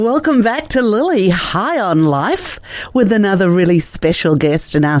Welcome back to Lily High on Life with another really special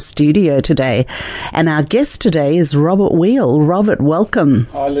guest in our studio today. And our guest today is Robert Weil. Robert, welcome.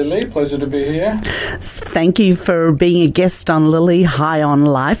 Hi Lily, pleasure to be here. Thank you for being a guest on Lily High on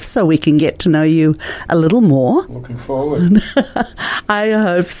Life so we can get to know you a little more. Looking forward. I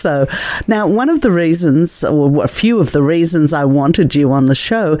hope so. Now, one of the reasons, or a few of the reasons I wanted you on the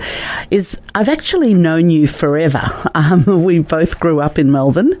show is I've actually known you forever. We both grew up in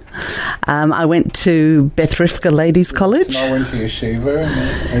Melbourne. I went to Beth Rivka Ladies College. And I went to Yeshiva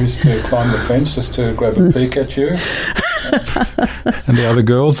and I used to climb the fence just to grab a peek at you. And the other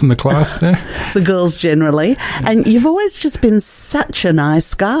girls in the class there? The girls generally. And you've always just been such a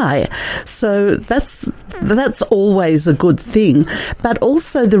nice guy. So that's always a good thing. But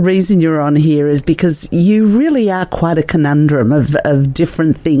also the reason you're on here is because you really are quite a conundrum of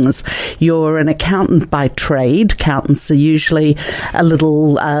different things. You're an accountant by trade. Accountants are usually a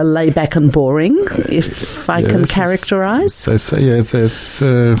little laid back and boring, if I can characterise. They say, yes, there's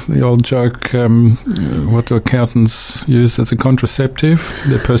the old joke, what do accountants use as a contraceptive?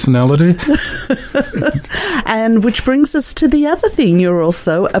 Their personality. And which brings us to the other thing. You're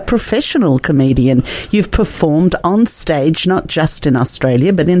also a professional comedian. You've performed on stage, not just in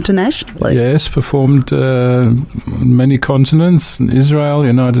Australia, but internationally. Yes, performed on many continents, in Israel,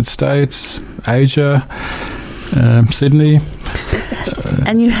 United States, Asia, Sydney.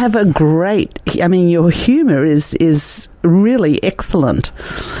 And you have a great, your humour is really excellent.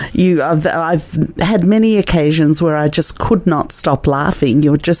 I've had many occasions where I just could not stop laughing.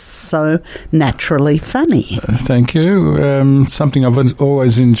 You're just so naturally funny. Thank you. Something I've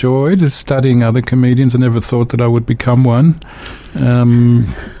always enjoyed is studying other comedians. I never thought that I would become one.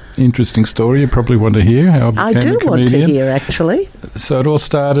 Interesting story you probably want to hear how I became a comedian. Want to hear, actually. So it all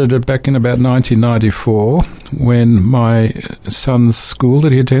started back in about 1994 when my son's school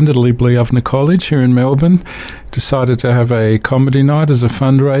that he attended, Liebleovna College here in Melbourne, decided to have a comedy night as a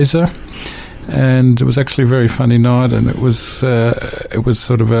fundraiser. And it was actually a very funny night, and it was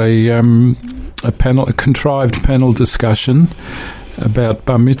sort of a contrived panel discussion about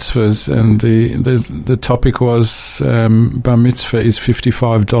bar mitzvahs, and the topic was bar mitzvah is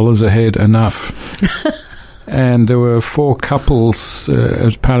 $55 a head enough. And there were 4 couples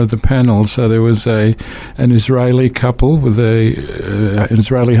as part of the panel. So there was an Israeli couple with an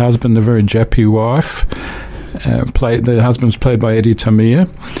Israeli husband and a very Jappy wife. The husband was played by Eddie Tamir.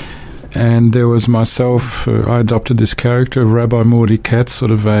 And there was myself. I adopted this character of Rabbi Morty Katz,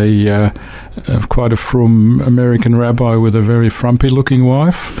 sort of quite a frum American rabbi with a very frumpy-looking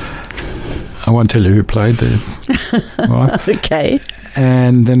wife. I won't tell you who played the wife. Okay.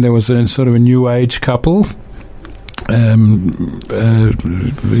 And then there was a sort of a New Age couple, sort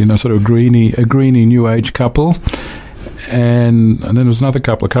of a greeny New Age couple. And then there was another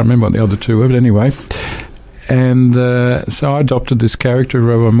couple. I can't remember what the other two were, but anyway. And so I adopted this character,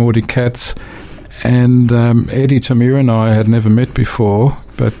 Robert Morty Katz, and Eddie Tamir and I had never met before,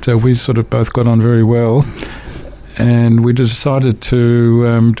 but we sort of both got on very well. And we decided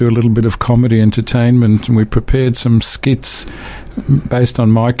to do a little bit of comedy entertainment, and we prepared some skits based on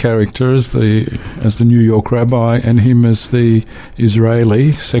my character as the New York rabbi and him as the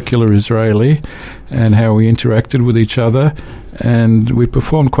secular Israeli, and how we interacted with each other. And we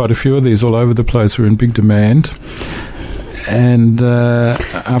performed quite a few of these all over the place. We were in big demand. And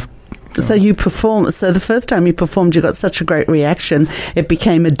So you performed. So the first time you performed, you got such a great reaction. It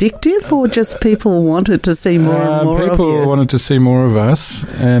became addictive, or just people wanted to see more and more of you? People wanted to see more of us,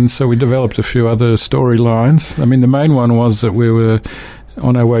 and so we developed a few other storylines. I mean, the main one was that we were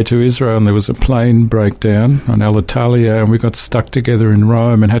on our way to Israel, and there was a plane breakdown on Alitalia, and we got stuck together in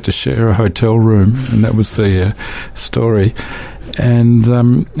Rome and had to share a hotel room, and that was the story. And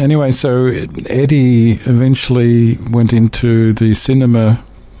anyway, so Eddie eventually went into the cinema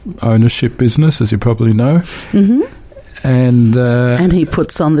ownership business, as you probably know. Mm-hmm. And he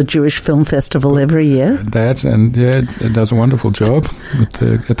puts on the Jewish Film Festival every year. It does a wonderful job at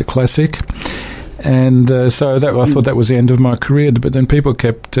the Classic. And so I thought that was the end of my career. But then people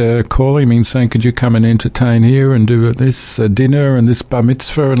kept calling me and saying, could you come and entertain here and do this dinner and this bar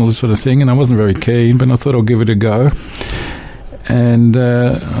mitzvah and all this sort of thing? And I wasn't very keen, but I thought I'll give it a go. And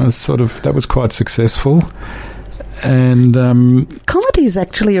that was quite successful. And comedy is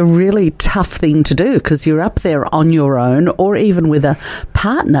actually a really tough thing to do because you're up there on your own or even with a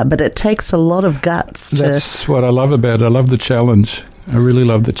partner, but it takes a lot of guts. That's what I love about it. I love the challenge. I really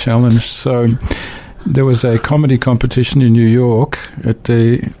love the challenge. So there was a comedy competition in New York at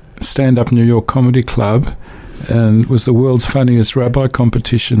the Stand Up New York Comedy Club and it was the world's funniest rabbi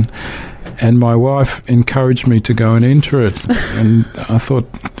competition. And my wife encouraged me to go and enter it. And I thought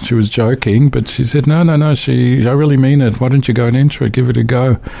she was joking, but she said, no, I really mean it. Why don't you go and enter it? Give it a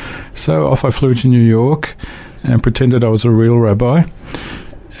go. So off I flew to New York and pretended I was a real rabbi.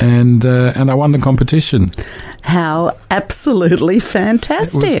 And I won the competition. How absolutely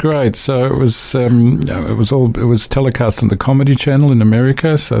fantastic! It was great. So it was telecast on the Comedy Channel in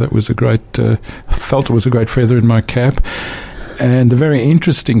America. So that was a great. Felt it was a great feather in my cap. And the very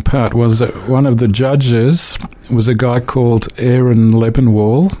interesting part was that one of the judges was a guy called Aaron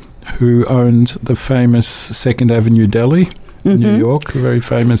Lebenwall, who owned the famous Second Avenue Deli in New York. Very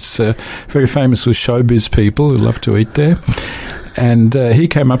famous with showbiz people who love to eat there. And he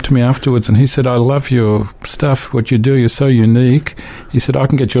came up to me afterwards and he said, I love your stuff, what you do, you're so unique. He said, I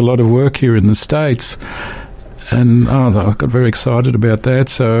can get you a lot of work here in the States. And I got very excited about that,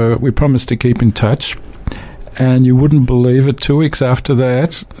 so we promised to keep in touch. And you wouldn't believe it, 2 weeks after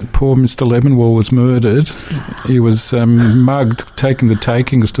that, poor Mr. Lebenwall was murdered. He was mugged, taking the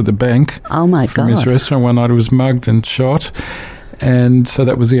takings to the bank. Oh, my God. From his restaurant one night. He was mugged and shot. And so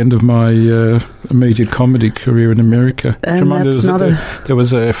that was the end of my immediate comedy career in America. And there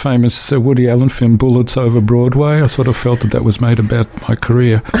was a famous Woody Allen film, Bullets Over Broadway. I sort of felt that was made about my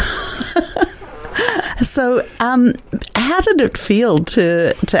career. So how did it feel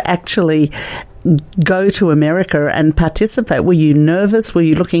to actually go to America and participate? Were you nervous? Were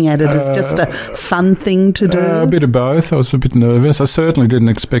you looking at it as just a fun thing to do? A bit of both. I was a bit nervous. I certainly didn't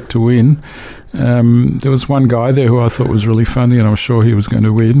expect to win. There was one guy there who I thought was really funny, and I was sure he was going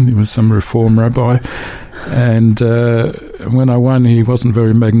to win. He was some reform rabbi. And when I won, he wasn't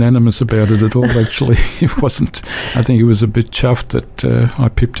very magnanimous about it at all, actually. He wasn't. I think he was a bit chuffed that I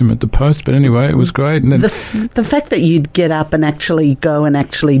pipped him at the post. But anyway, it was great. And then the fact that you'd get up and actually go and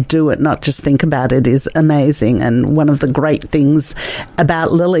actually do it, not just think about it, is amazing. And one of the great things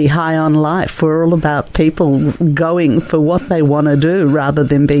about Lily, High on Life, we're all about people going for what they want to do rather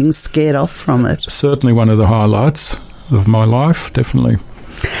than being scared off from it. Certainly one of the highlights of my life, definitely.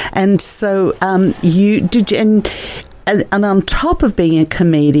 And so and on top of being a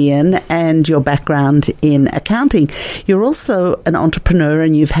comedian and your background in accounting, you're also an entrepreneur,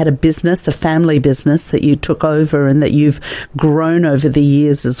 and you've had a business, a family business that you took over and that you've grown over the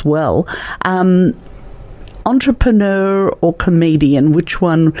years as well. Entrepreneur or comedian, which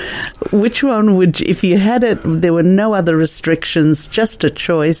one would, if you had it, there were no other restrictions, just a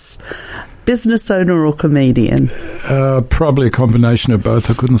choice, business owner or comedian? Probably a combination of both.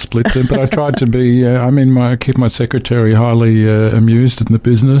 I couldn't split them, but I tried to be, I keep my secretary highly amused in the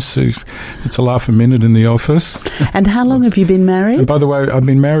business. It's a laugh a minute in the office. And how long have you been married? And by the way, I've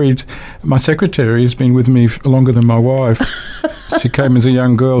been married. My secretary has been with me longer than my wife. She came as a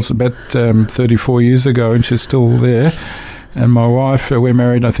young girl about 34 years ago, and she's still there. And my wife, we're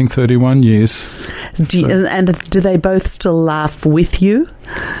married, I think, 31 years. And do they both still laugh with you?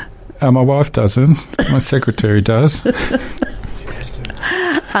 My wife doesn't. My secretary does.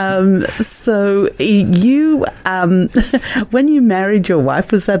 So you, when you married your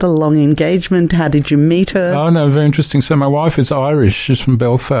wife, was that a long engagement? How did you meet her? Oh, no, very interesting. So my wife is Irish. She's from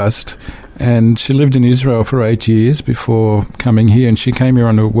Belfast. And she lived in Israel for 8 years before coming here. And she came here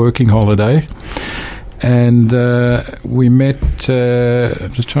on a working holiday. And we met,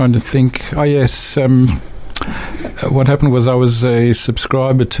 I'm just trying to think. Oh, yes. What happened was I was a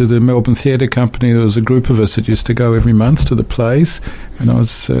subscriber to the Melbourne Theatre Company. There was a group of us that used to go every month to the plays. And I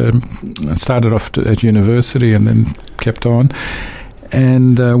started off at university and then kept on.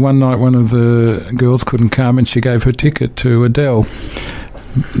 And one night one of the girls couldn't come, and she gave her ticket to Adele,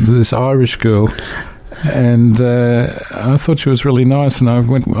 this Irish girl. And I thought she was really nice. And I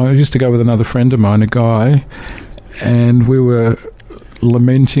used to go with another friend of mine, a guy, and we were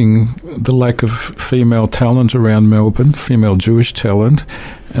lamenting the lack of female talent around Melbourne, female Jewish talent.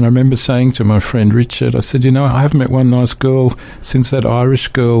 And I remember saying to my friend Richard, I said, I haven't met one nice girl since that Irish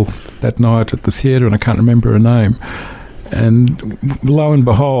girl that night at the theatre, and I can't remember her name. And lo and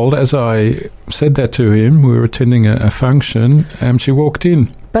behold, as I said that to him, we were attending a function, and she walked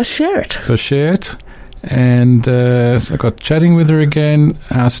in. Bashert. And so I got chatting with her again,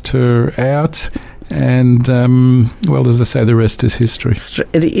 asked her out. And, as I say, the rest is history.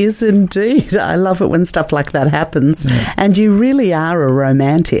 It is indeed. I love it when stuff like that happens. Yeah. And you really are a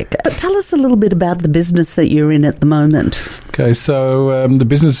romantic. Tell us a little bit about the business that you're in at the moment. Okay, so the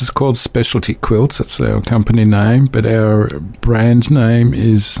business is called Specialty Quilts. That's our company name. But our brand name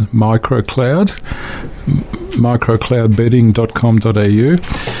is Microcloud,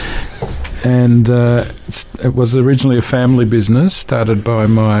 microcloudbedding.com.au. And it was originally a family business started by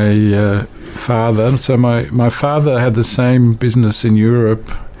my father. So my father had the same business in Europe,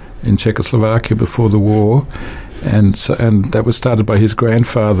 in Czechoslovakia before the war, and that was started by his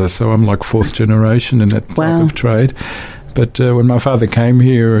grandfather. So I'm like fourth generation in that type of trade. But when my father came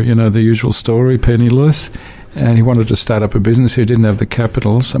here, the usual story, penniless, and he wanted to start up a business. He didn't have the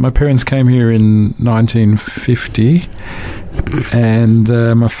capital. So my parents came here in 1950, and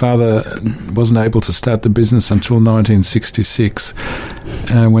my father wasn't able to start the business until 1966,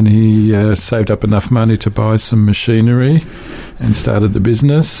 when he saved up enough money to buy some machinery and started the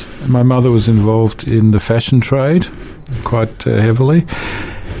business. And my mother was involved in the fashion trade quite heavily.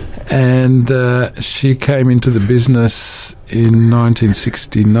 And she came into the business in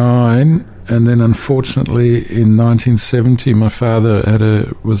 1969, and then unfortunately in 1970 my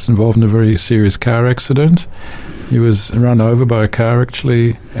father was involved in a very serious car accident. He was run over by a car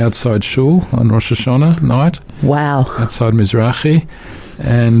actually outside Shul on Rosh Hashanah night. Wow. Outside Mizrahi.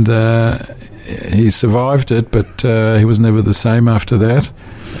 And he survived it, but he was never the same after that.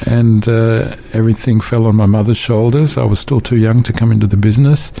 And everything fell on my mother's shoulders. I was still too young to come into the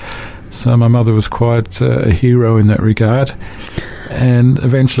business. So my mother was quite a hero in that regard. And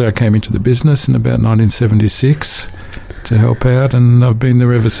eventually I came into the business in about 1976 to help out, and I've been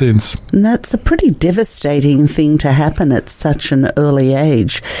there ever since. And that's a pretty devastating thing to happen at such an early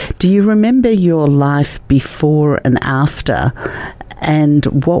age. Do you remember your life before and after? And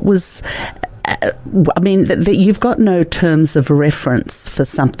what was... you've got no terms of reference for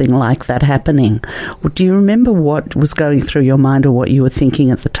something like that happening. Do you remember what was going through your mind or what you were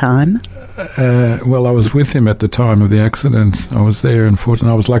thinking at the time? Well, I was with him at the time of the accident. I was there,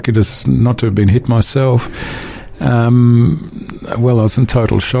 unfortunately. I was lucky not to have been hit myself. I was in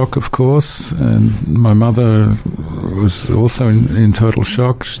total shock, of course, and my mother was also in total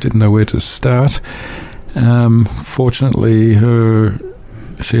shock. She didn't know where to start. Fortunately,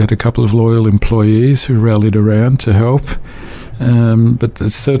 she had a couple of loyal employees who rallied around to help. But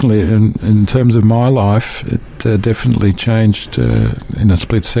certainly in terms of my life, it definitely changed in a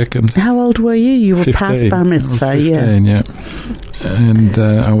split second. How old were you? You were 15. past bar mitzvah, I was 15, yeah. And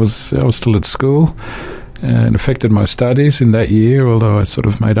I was still at school, and affected my studies in that year, although I sort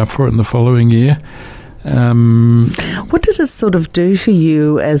of made up for it in the following year. What did it sort of do for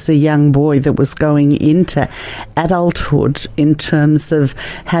you as a young boy that was going into adulthood in terms of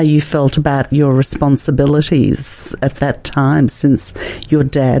how you felt about your responsibilities at that time, since your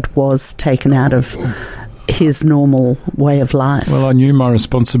dad was taken out of his normal way of life? Well, I knew my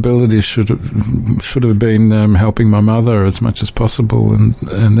responsibility should have been helping my mother as much as possible, and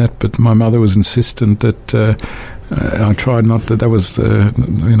that. But my mother was insistent that I tried not that. That was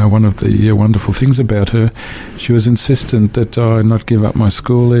one of the wonderful things about her. She was insistent that I not give up my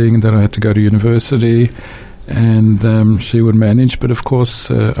schooling, that I had to go to university, and she would manage. But of course,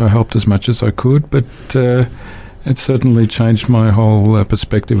 I helped as much as I could. But it certainly changed my whole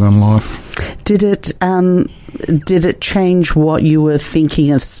perspective on life. Did it change what you were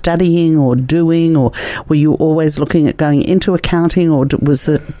thinking of studying or doing, or were you always looking at going into accounting, or was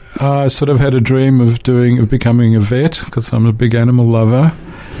it? I sort of had a dream of becoming a vet because I'm a big animal lover.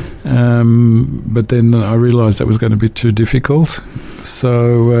 But then I realised that was going to be too difficult,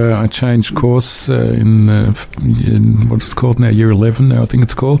 so I changed course in what is called now Year 11. Now I think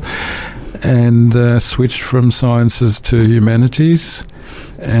it's called. And switched from sciences to humanities,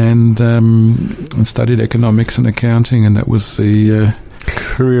 and studied economics and accounting, and that was the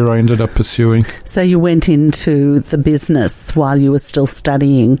career I ended up pursuing. So you went into the business while you were still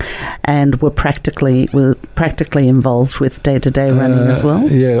studying, and were practically involved with day-to-day running as well?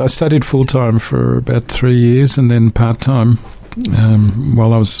 Yeah, I studied full-time for about 3 years, and then part-time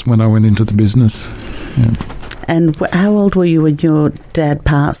when I went into the business. Yeah. And how old were you when your dad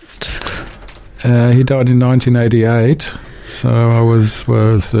passed? He died in 1988, so I was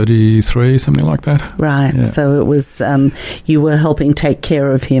 33, something like that. Right, yeah. So it was you were helping take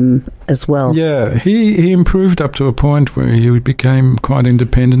care of him as well. Yeah, he improved up to a point where he became quite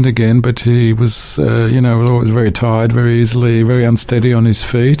independent again, but he was, always very tired, very easily, very unsteady on his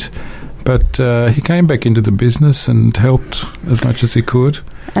feet. But he came back into the business and helped as much as he could.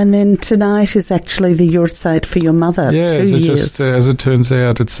 And then tonight is actually the yurtzeit for your mother. Yeah, 2 years. As it turns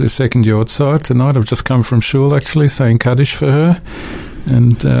out, it's the second yurtzeit tonight. I've just come from shul, actually, saying Kaddish for her.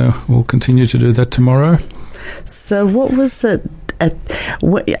 And we'll continue to do that tomorrow. So what was it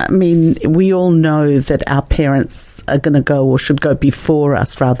I mean, we all know that our parents are going to go or should go before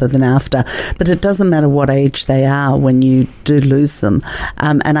us rather than after, but it doesn't matter what age they are when you do lose them.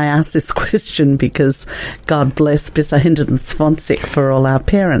 And I ask this question because God bless bis hinten Svonsik for all our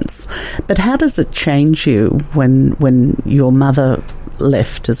parents. But how does it change you when your mother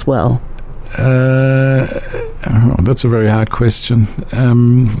left as well? That's a very hard question.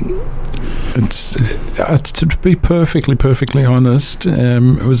 To be perfectly honest,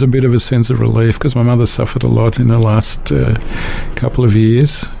 it was a bit of a sense of relief because my mother suffered a lot in the last couple of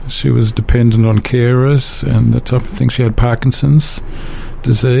years. She was dependent on carers and the type of thing. She had Parkinson's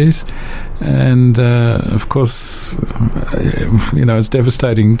disease, and of course, it's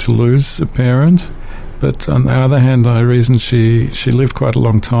devastating to lose a parent. But on the other hand, I reason she lived quite a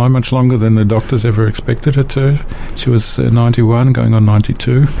long time, much longer than the doctors ever expected her to. She was 91, going on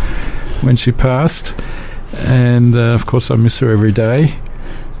 92 when she passed. And, of course, I miss her every day.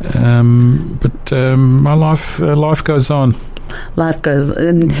 But my life goes on. Life goes.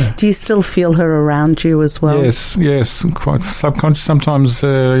 And do you still feel her around you as well? Yes, quite subconscious. Sometimes,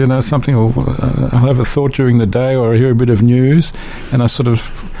 something I'll have a thought during the day or I hear a bit of news and I sort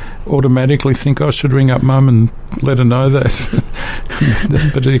of automatically think I should ring up Mum and let her know that.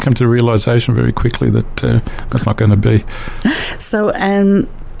 But you come to the realisation very quickly that that's not going to be. So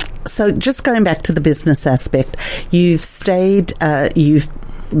just going back to the business aspect, you've stayed, you've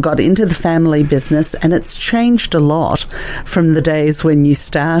got into the family business and it's changed a lot from the days when you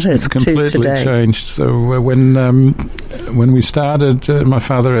started to today. It's completely changed. So when we started, my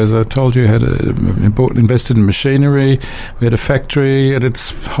father, as I told you, had invested in machinery. We had a factory. At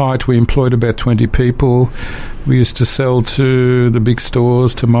its height, we employed about 20 people. We used to sell to the big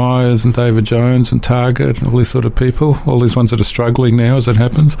stores, to Myers and David Jones and Target and all these sort of people, all these ones that are struggling now as it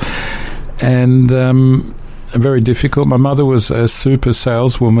happens. And very difficult. My mother was a super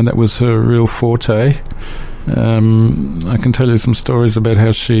saleswoman. That was her real forte. I can tell you some stories about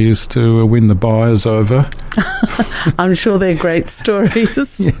how she used to win the buyers over. I'm sure they're great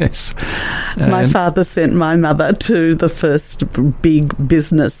stories. Yes. My father sent my mother to the first big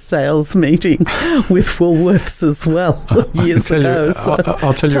business sales meeting with Woolworths as well years ago.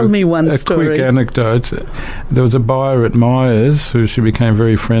 I'll tell me one story. Quick anecdote. There was a buyer at Myers who she became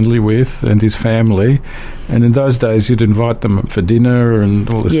very friendly with and his family. And in those days, you'd invite them for dinner and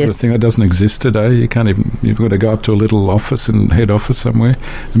all this sort of thing. That doesn't exist today. You can't even. You've got to go up to a little office and head office somewhere.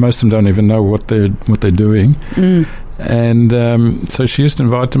 And most of them don't even know what they're doing. Mm. And so she used to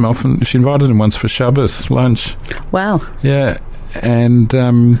invite them often. She invited them once for Shabbos lunch. Wow. Yeah, and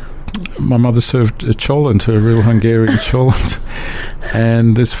my mother served a cholent, a real Hungarian cholent,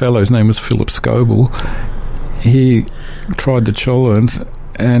 and this fellow's name was Philip Scoble. He tried the cholent.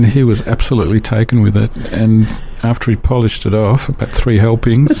 And he was absolutely taken with it. And after he polished it off, about 3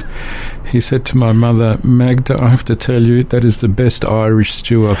 helpings, he said to my mother, Magda, I have to tell you, that is the best Irish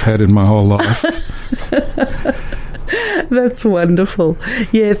stew I've had in my whole life. That's wonderful.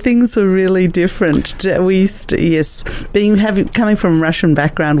 Yeah, things are really different. We used to, coming from a Russian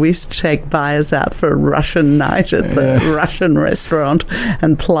background, we used to take buyers out for a Russian night at the Russian restaurant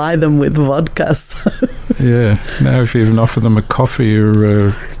and ply them with vodka. So. Yeah, now if you even offer them a coffee,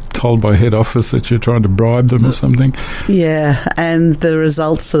 you're told by head office that you're trying to bribe them or something. Yeah, and the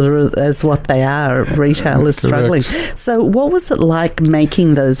results are as what they are. Retail is struggling. So what was it like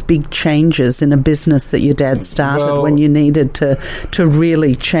making those big changes in a business that your dad started when you needed to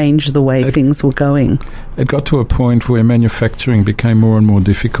really change the way things were going? It got to a point where manufacturing became more and more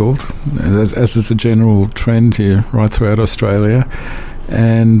difficult, as is a general trend here right throughout Australia.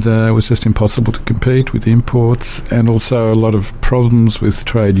 And it was just impossible to compete with imports, and also a lot of problems with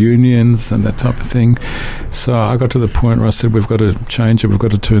trade unions and that type of thing. So I got to the point where I said, we've got to change it, we've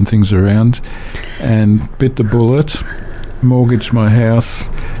got to turn things around, and bit the bullet, mortgaged my house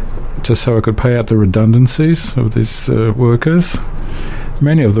just so I could pay out the redundancies of these workers.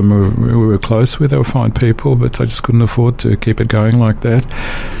 Many of them we were close with, they were fine people, but I just couldn't afford to keep it going like that.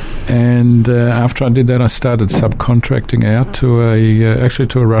 And after I did that, I started subcontracting out to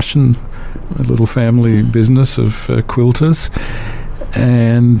a Russian little family business of quilters,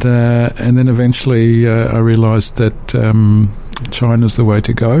 and then eventually I realised that China's the way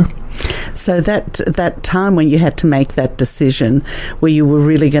to go. So that time when you had to make that decision, where you were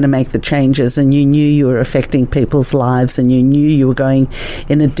really going to make the changes, and you knew you were affecting people's lives, and you knew you were going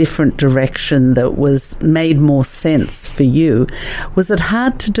in a different direction that made more sense for you, was it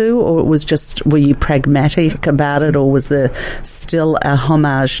hard to do, or were you pragmatic about it, or was there still a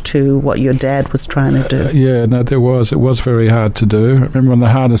homage to what your dad was trying to do? There was. It was very hard to do. I remember one of the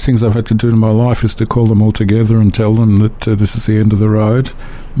hardest things I've had to do in my life is to call them all together and tell them that this is the end of the road.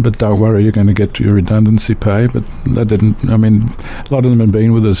 But don't worry, you're going to get your redundancy pay. But that didn't. I mean, a lot of them had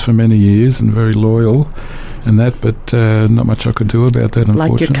been with us for many years and very loyal and that, but not much I could do about that, unfortunately.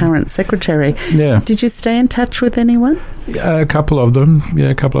 Like your current secretary. Yeah. Did you stay in touch with anyone? A couple of them. Yeah,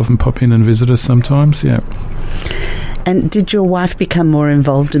 a couple of them pop in and visit us sometimes, yeah. And did your wife become more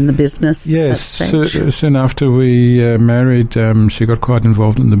involved in the business? Yes, at that stage? Soon after we married, she got quite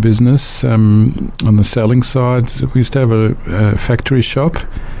involved in the business. On the selling side, we used to have a factory shop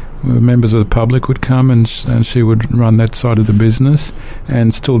where members of the public would come, and she would run that side of the business,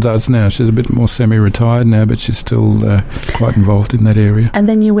 and still does now. She's a bit more semi-retired now, but she's still quite involved in that area. And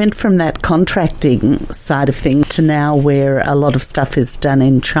then you went from that contracting side of things to now where a lot of stuff is done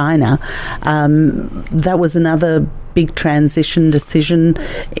in China. That was another big transition decision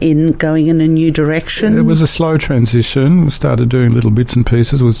in going in a new direction? It was a slow transition. We started doing little bits and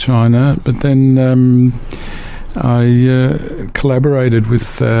pieces with China, but then I collaborated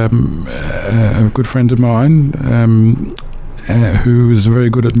with a good friend of mine who is very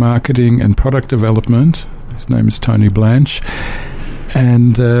good at marketing and product development. His name is Tony Blanche.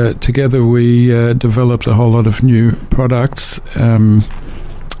 And together we developed a whole lot of new products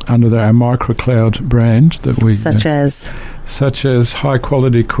under our microcloud brand that we such as high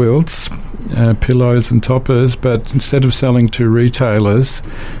quality quilts, pillows and toppers, but instead of selling to retailers,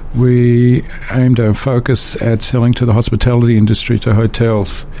 we aimed our focus at selling to the hospitality industry, to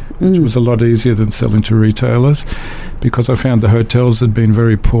hotels, which was a lot easier than selling to retailers, because I found the hotels had been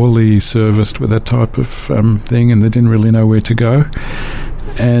very poorly serviced with that type of thing, and they didn't really know where to go.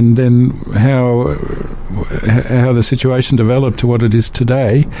 And then how the situation developed to what it is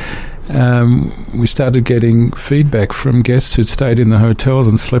today, we started getting feedback from guests who'd stayed in the hotels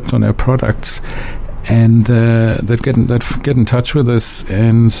and slept on our products, and they'd get in touch with us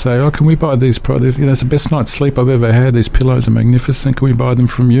and say, "Oh, can we buy these products? You know, it's the best night's sleep I've ever had. These pillows are magnificent. Can we buy them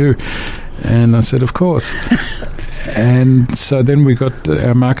from you?" And I said, "Of course." And so then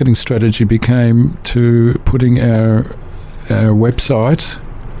our marketing strategy became to putting our website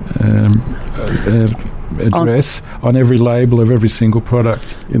address on every label of every single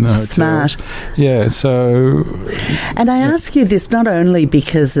product in the hotel. Smart. Yeah, so... And I ask you this not only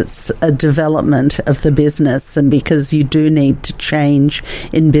because it's a development of the business and because you do need to change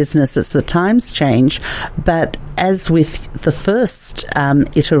in business as the times change, but as with the first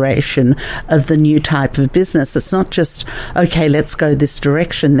iteration of the new type of business, it's not just, okay, let's go this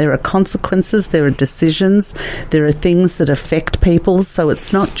direction. There are consequences, there are decisions, there are things that affect people. So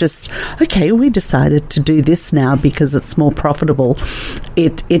it's not just, okay, we decided to do this now because it's more profitable.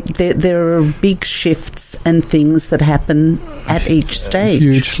 There are big shifts and things that happen at each stage.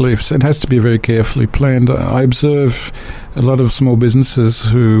 Huge shifts. It has to be very carefully planned. I observe a lot of small businesses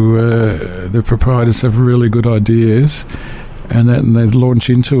who the proprietors have really good ideas and they launch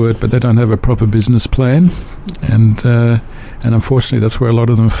into it, but they don't have a proper business plan, and unfortunately that's where a lot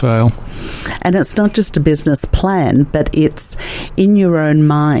of them fail. And it's not just a business plan, but it's in your own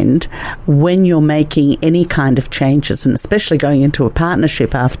mind when you're making any kind of changes, and especially going into a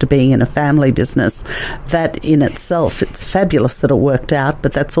partnership after being in a family business. That in itself, it's fabulous that it worked out,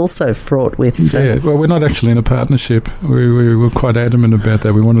 but that's also fraught with... Yeah, well, we're not actually in a partnership. We were quite adamant about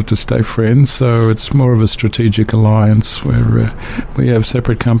that. We wanted to stay friends, so it's more of a strategic alliance where we have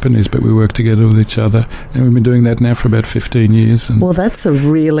separate companies, but we work together with each other. And we've been doing that now for about 15 years. Well, that's a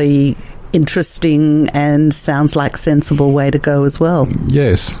really interesting and sounds like sensible way to go as well.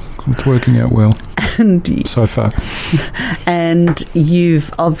 Yes, it's working out well so far. And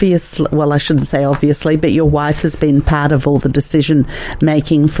you've obviously, well, I shouldn't say obviously, but your wife has been part of all the decision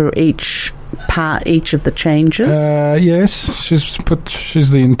making for each of the changes. Yes,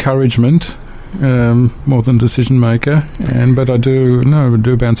 she's the encouragement. More than decision maker, but I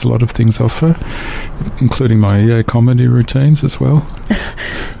do bounce a lot of things off her, including my comedy routines as well.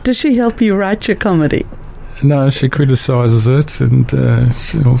 Does she help you write your comedy? No, she criticises it, and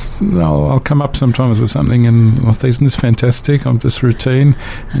I'll come up sometimes with something, and I think, "Isn't this fantastic? I'm this routine,"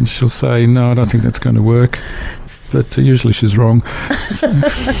 and she'll say, "No, I don't think that's going to work." But usually she's wrong.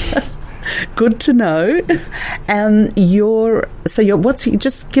 Good to know.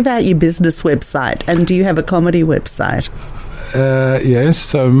 Just give out your business website, and do you have a comedy website? Yes,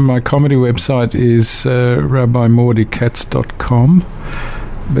 so my comedy website is rabbimordicats.com,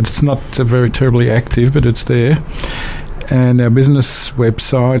 but it's not very terribly active, but it's there. And our business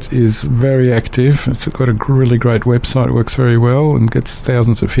website is very active. It's got a really great website. It works very well and gets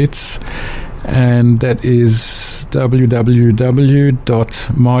thousands of hits. And that is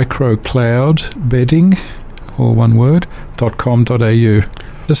www.microcloudbedding, all one word, .com.au.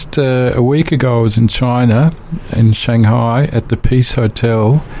 Just a week ago I was in China, in Shanghai, at the Peace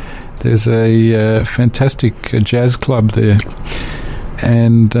Hotel. There's a fantastic jazz club there,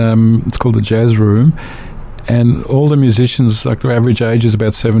 and it's called the Jazz Room. And all the musicians, like their average age is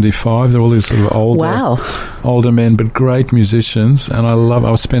about 75. They're all these sort of older men, but great musicians. And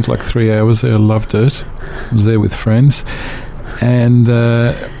I spent like 3 hours there. I loved it. I was there with friends. And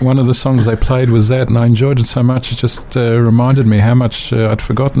one of the songs they played was that, and I enjoyed it so much. It just reminded me how much I'd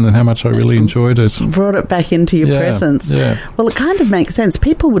forgotten and how much I really enjoyed it. Brought it back into your presence. Yeah. Well, it kind of makes sense.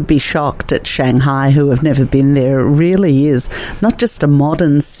 People would be shocked at Shanghai who have never been there. It really is not just a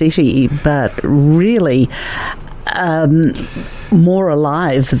modern city, but really more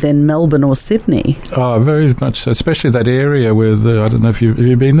alive than Melbourne or Sydney. Oh, very much so, especially that area where I don't know if have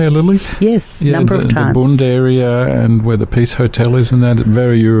you been there, Lily? Yes, number of times. The Bund area and where the Peace Hotel is and that,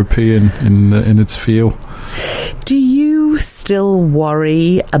 very European in its feel. Do you still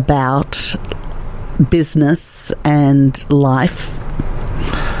worry about business and life?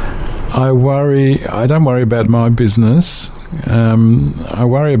 I don't worry about my business. I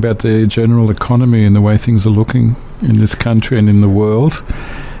worry about the general economy and the way things are looking in this country and in the world.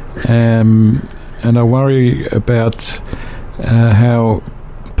 And I worry about how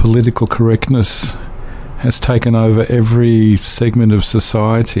political correctness has taken over every segment of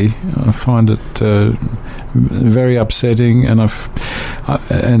society. I find it very upsetting, and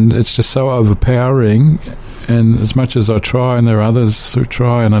it's just so overpowering. And as much as I try, and there are others who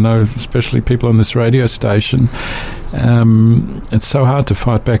try, and I know especially people on this radio station, it's so hard to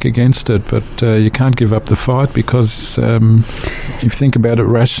fight back against it, but you can't give up the fight because if you think about it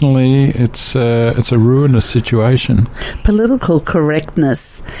rationally, it's a ruinous situation. Political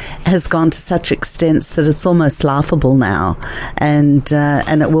correctness has gone to such extents that it's almost laughable now, and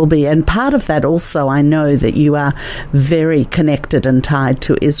it will be. And part of that also, I know that you are very connected and tied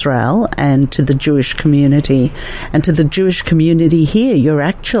to Israel and to the Jewish community, and to the Jewish community here. You're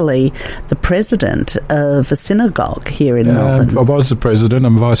actually the president of a synagogue here in Melbourne. I was the president.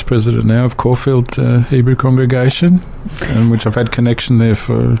 I'm vice president now of Caulfield Hebrew Congregation, which I've had connection there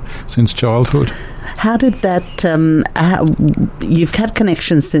since childhood. How did that, you've had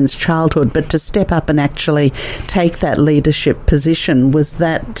connections since childhood, but to step up and actually take that leadership position, was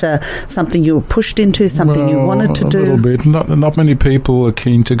that something you were pushed into, something you wanted to do? A little bit. Not many people are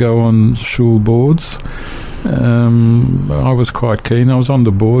keen to go on shul boards. I was quite keen. I was on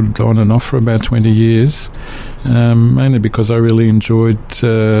the board on and off for about 20 years, mainly because I really enjoyed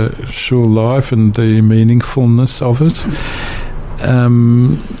shul life and the meaningfulness of it.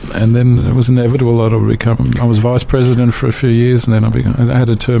 And then it was inevitable that I was vice president for a few years, and then I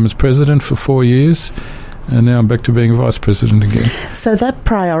had a term as president for 4 years, and now I'm back to being vice president again. So that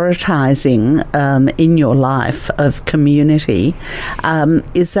prioritising in your life of community,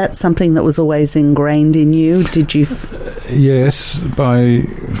 is that something that was always ingrained in you? Did you... Yes.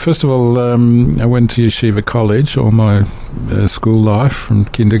 First of all, I went to yeshiva college all my school life, from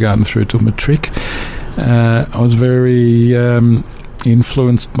kindergarten through to matric. I was very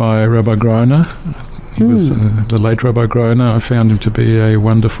influenced by Rabbi Groner. He was the late Rabbi Groner. I found him to be a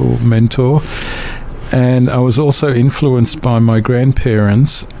wonderful mentor. And I was also influenced by my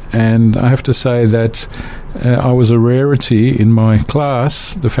grandparents, and I have to say that I was a rarity in my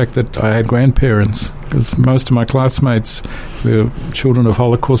class, the fact that I had grandparents, because most of my classmates were children of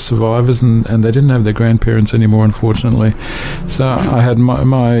Holocaust survivors, and they didn't have their grandparents anymore, unfortunately. So I had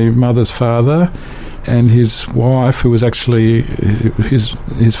my mother's father and his wife, who was actually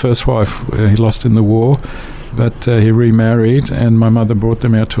his first wife, he lost in the war, but he remarried, and my mother brought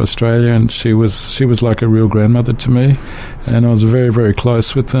them out to Australia, and she was like a real grandmother to me, and I was very, very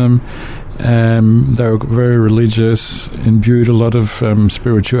close with them. They were very religious, imbued a lot of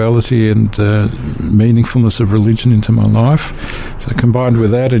spirituality and meaningfulness of religion into my life. So combined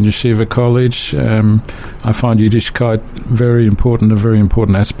with that in yeshiva college, I find Yiddishkeit very important, a very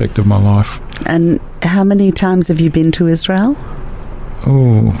important aspect of my life. And how many times have you been to Israel?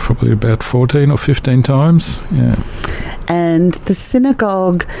 Oh, probably about 14 or 15 times, yeah. And the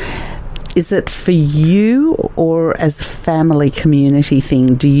synagogue, is it for you or as a family community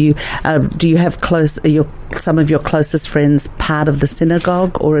thing? Do you have you're some of your closest friends part of the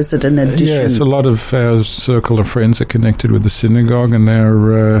synagogue, or is it an addition? Yes, a lot of our circle of friends are connected with the synagogue, and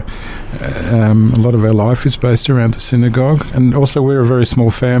a lot of our life is based around the synagogue. And also, we're a very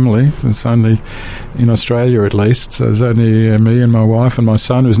small family. There's only, in Australia at least, so there's only me and my wife and my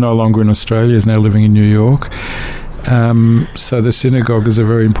son, who's no longer in Australia, is now living in New York. So the synagogue is a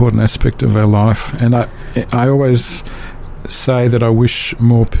very important aspect of our life, and I always say that I wish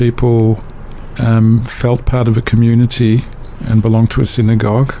more people felt part of a community and belonged to a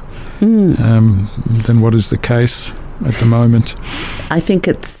synagogue than what is the case at the moment. I think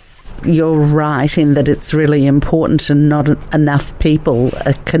you're right in that it's really important and not enough people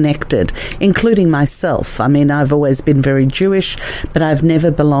are connected, including myself. I mean, I've always been very Jewish, but I've never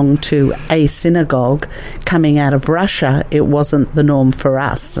belonged to a synagogue. Coming out of Russia, it wasn't the norm for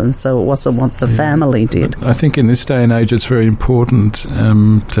us, and so it wasn't what the family did. I think in this day and age it's very important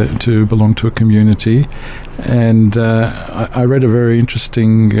to belong to a community. And I read a very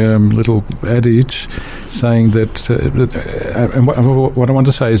interesting little adage saying that, and what I want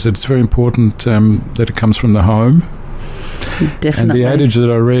to say is that it's very important that it comes from the home. Definitely. And the adage that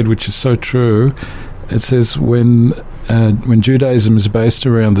I read, which is so true, it says when Judaism is based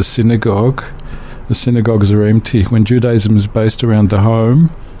around the synagogues are empty. When Judaism is based around the home,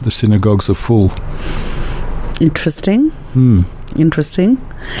 the synagogues are full. Interesting. Interesting.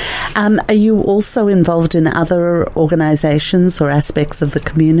 Are you also involved in other organisations or aspects of the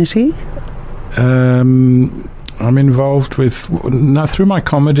community? I'm involved with through my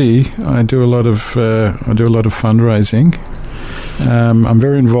comedy. I do a lot of fundraising. I'm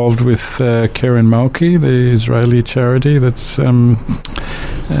very involved with Keren Malki, the Israeli charity that's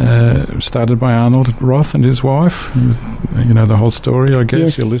started by Arnold Roth and his wife. You know the whole story, I guess.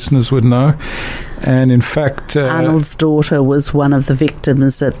 Yes. Your listeners would know. And in fact, Arnold's daughter was one of the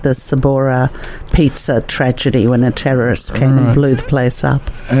victims at the Sabora pizza tragedy when a terrorist came and blew the place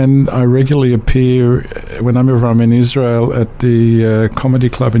up. And I regularly appear, whenever I'm in Israel, at the comedy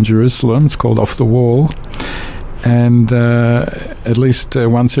club in Jerusalem. It's called Off the Wall. And at least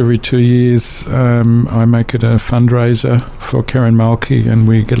once every 2 years, I make it a fundraiser for Keren Malki, and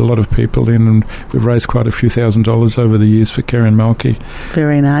we get a lot of people in, and we've raised quite a few $1,000s over the years for Keren Malki.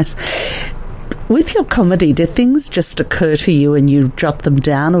 Very nice. With your comedy, do things just occur to you and you jot them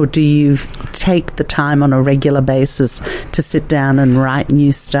down, or do you take the time on a regular basis to sit down and write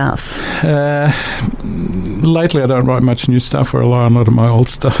new stuff? Lately I don't write much new stuff. I rely on a lot of my old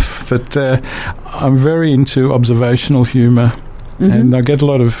stuff. But I'm very into observational humour. And I get a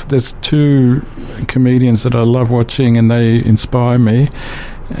lot of... There's two comedians that I love watching and they inspire me.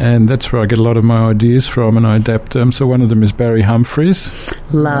 And that's where I get a lot of my ideas from, and I adapt them. So one of them is Barry Humphries.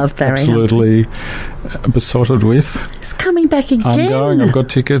 Love Barry Absolutely besotted with. He's coming back again. I'm going. I've got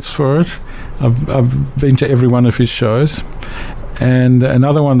tickets for it. I've been to every one of his shows. And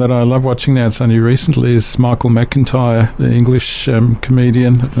another one that I love watching now, it's only recently, is Michael McIntyre, the English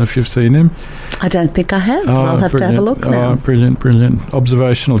comedian. I don't know if you've seen him. I don't think I have. I'll have to have a look now. Oh, brilliant.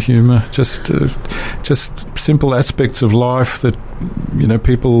 Observational humour. Just simple aspects of life that,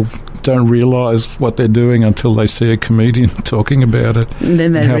 people don't realise what they're doing until they see a comedian talking about it. And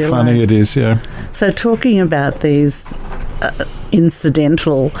then they realise. How funny it is, yeah. So talking about these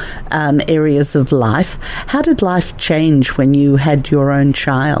incidental areas of life, how did life change when you had your own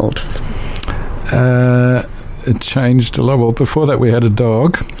child? It changed a lot. Well, before that we had a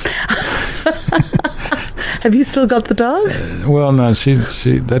dog. Have you still got the dog? Well, no,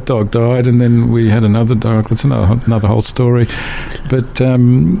 that dog died, and then we had another dog. That's another whole story. But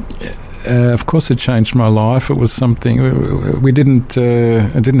of course, it changed my life. It was something we didn't.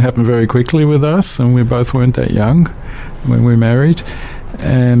 It didn't happen very quickly with us, and we both weren't that young when we married.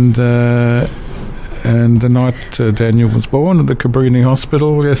 And the night Daniel was born at the Cabrini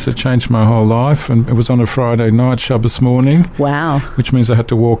Hospital, yes, it changed my whole life. And it was on a Friday night, Shabbos morning. Wow. Which means I had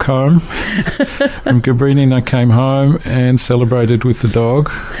to walk home from Cabrini, and I came home and celebrated with the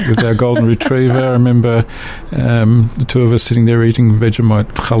dog, with our golden retriever. I remember the two of us sitting there eating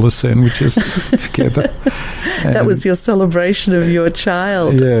Vegemite challah sandwiches together. That was your celebration of your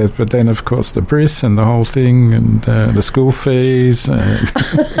child. Yeah, but then, of course, the bris and the whole thing, and the school fees.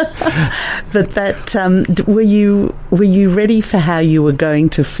 But that were you ready for how you were going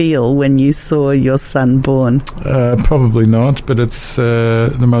to feel when you saw your son born? Probably not, but it's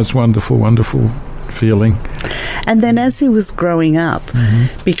the most wonderful feeling. And then as he was growing up,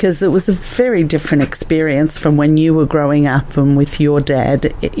 because it was a very different experience from when you were growing up and with your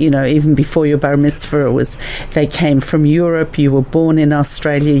dad, even before your bar mitzvah, they came from Europe, you were born in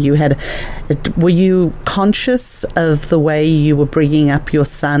Australia, were you conscious of the way you were bringing up your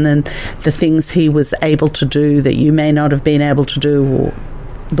son and the things he was able to do that you may not have been able to do, or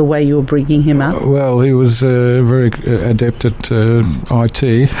the way you were bringing him up? Well, he was very adept at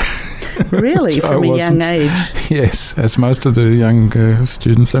IT. Really? From a young age? Yes, as most of the young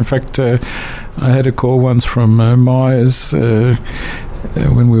students. In fact, I had a call once from Myers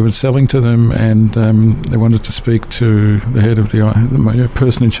when we were selling to them, and they wanted to speak to the head of the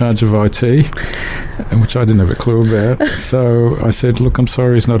person in charge of IT, which I didn't have a clue about. So I said, look, I'm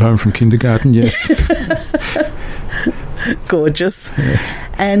sorry, he's not home from kindergarten yet. Gorgeous. Yeah.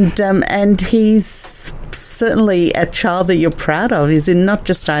 And he's certainly a child that you're proud of. He's in not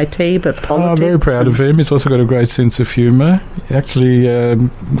just IT, but politics. I'm very proud of him. He's also got a great sense of humour. He actually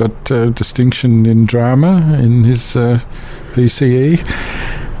got distinction in drama in his PCE,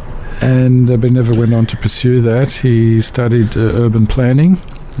 but never went on to pursue that. He studied urban planning,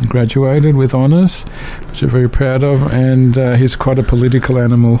 graduated with honours, which I'm very proud of, and he's quite a political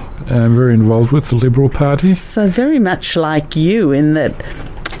animal, very involved with the Liberal Party. So very much like you in that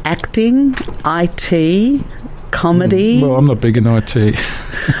acting, IT, comedy. Well, I'm not big in IT.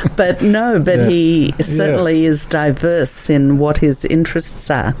 But he certainly is diverse in what his interests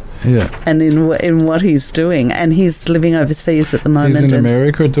are. Yeah. And in what he's doing. And he's living overseas at the moment. He's in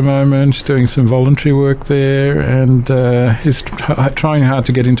America at the moment. He's doing some voluntary work there, and he's trying hard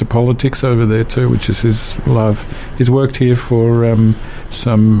to get into politics over there too, which is his love. He's worked here for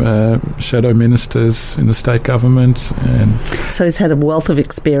some shadow ministers in the state government. And so he's had a wealth of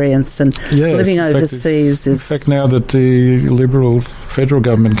experience, and living overseas is... In fact, now that the Liberal federal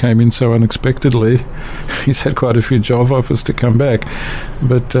government came in so unexpectedly, he's had quite a few job offers to come back.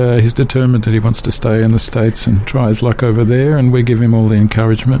 But he's determined that he wants to stay in the States and try his luck over there, and we give him all the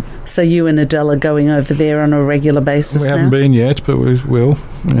encouragement. So you and Adele are going over there on a regular basis now? We haven't been yet, but we will.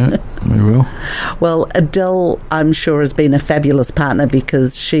 Yeah, we will. Well, Adele, I'm sure, has been a fabulous partner,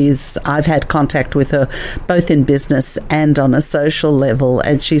 because I've had contact with her both in business and on a social level,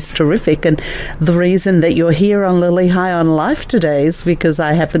 and she's terrific. And the reason that you're here on Lily High on Life today is because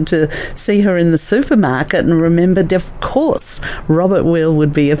I happened to see her in the supermarket and remembered, of course, Robert Weil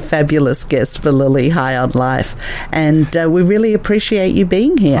would be a fabulous guest for Lily High on Life. And we really appreciate you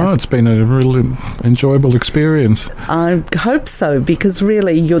being here. Oh, it's been a really enjoyable experience. I hope so, because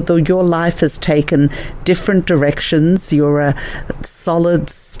really your life has taken different directions. You're a solid,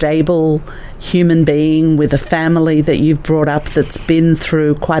 stable human being with a family that you've brought up that's been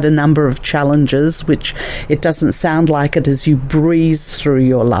through quite a number of challenges, which it doesn't sound like it as you breeze through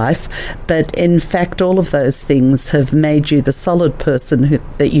your life. But in fact, all of those things have made you the solid person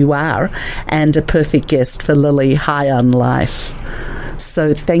that you are, and a perfect guest for Lily High on Life.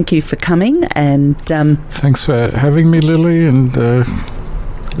 So thank you for coming, and thanks for having me, Lily, and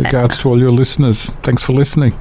regards to all your listeners. Thanks for listening.